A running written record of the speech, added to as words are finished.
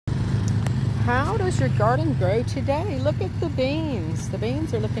How does your garden grow today? Look at the beans. The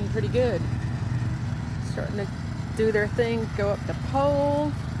beans are looking pretty good. Starting to do their thing, go up the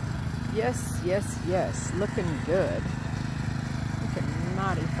pole. Yes, yes, yes, looking good. Looking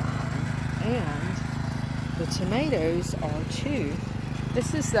mighty fine. And the tomatoes are too.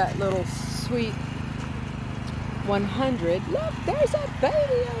 This is that little sweet 100. Look, there's a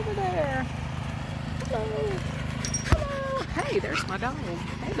baby over there. Hello. Hello. Hey, there's my dog.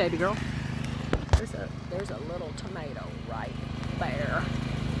 Hey, baby girl. There's a little tomato right there.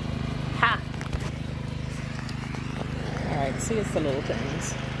 Ha! Alright, see, it's the little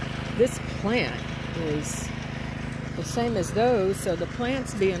things. This plant is the same as those, so the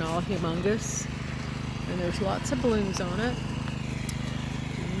plant's being all humongous. And there's lots of blooms on it.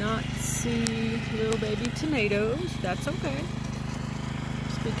 Do not see little baby tomatoes. That's okay.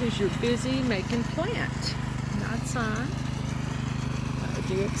 Just because you're busy making plant. That's fine.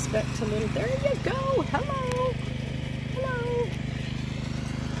 Do you expect a little? There you go. Hello. Hello.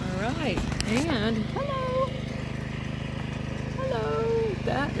 All right. And hello. Hello.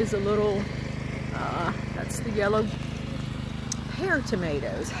 That is a little, that's the yellow pear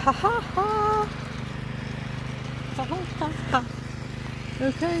tomatoes. Ha ha ha. Ha ha ha ha.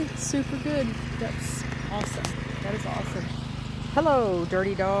 Okay, super good. That's awesome. That is awesome. Hello,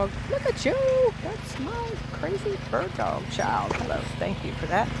 dirty dog. Look at you. That's my crazy bird dog child. Hello. Thank you for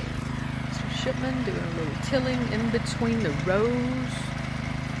that. Mr. Shipman doing a little tilling in between the rows.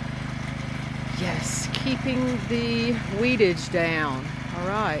 Yes, keeping the weedage down. All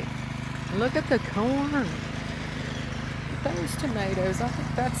right. Look at the corn. Those tomatoes. I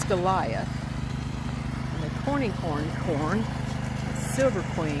think that's Goliath. And the corny corn. Silver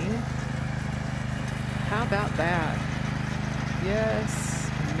Queen. How about that? Yes,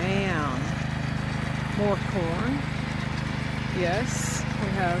 ma'am. More corn. Yes, we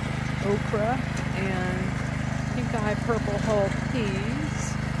have okra and pink eye purple hull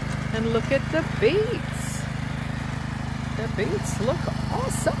peas. And look at the beets. The beets look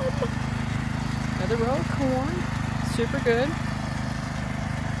awesome. Another row of corn. Super good.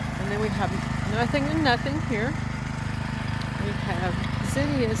 And then we have nothing and nothing here. We have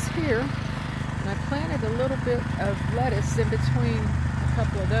zinnias here. And I planted a little bit of lettuce in between a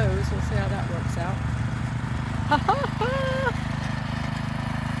couple of those. We'll see how that works out. Ha ha ha!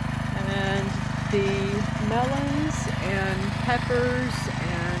 And the melons and peppers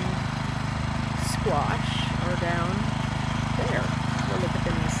and squash are down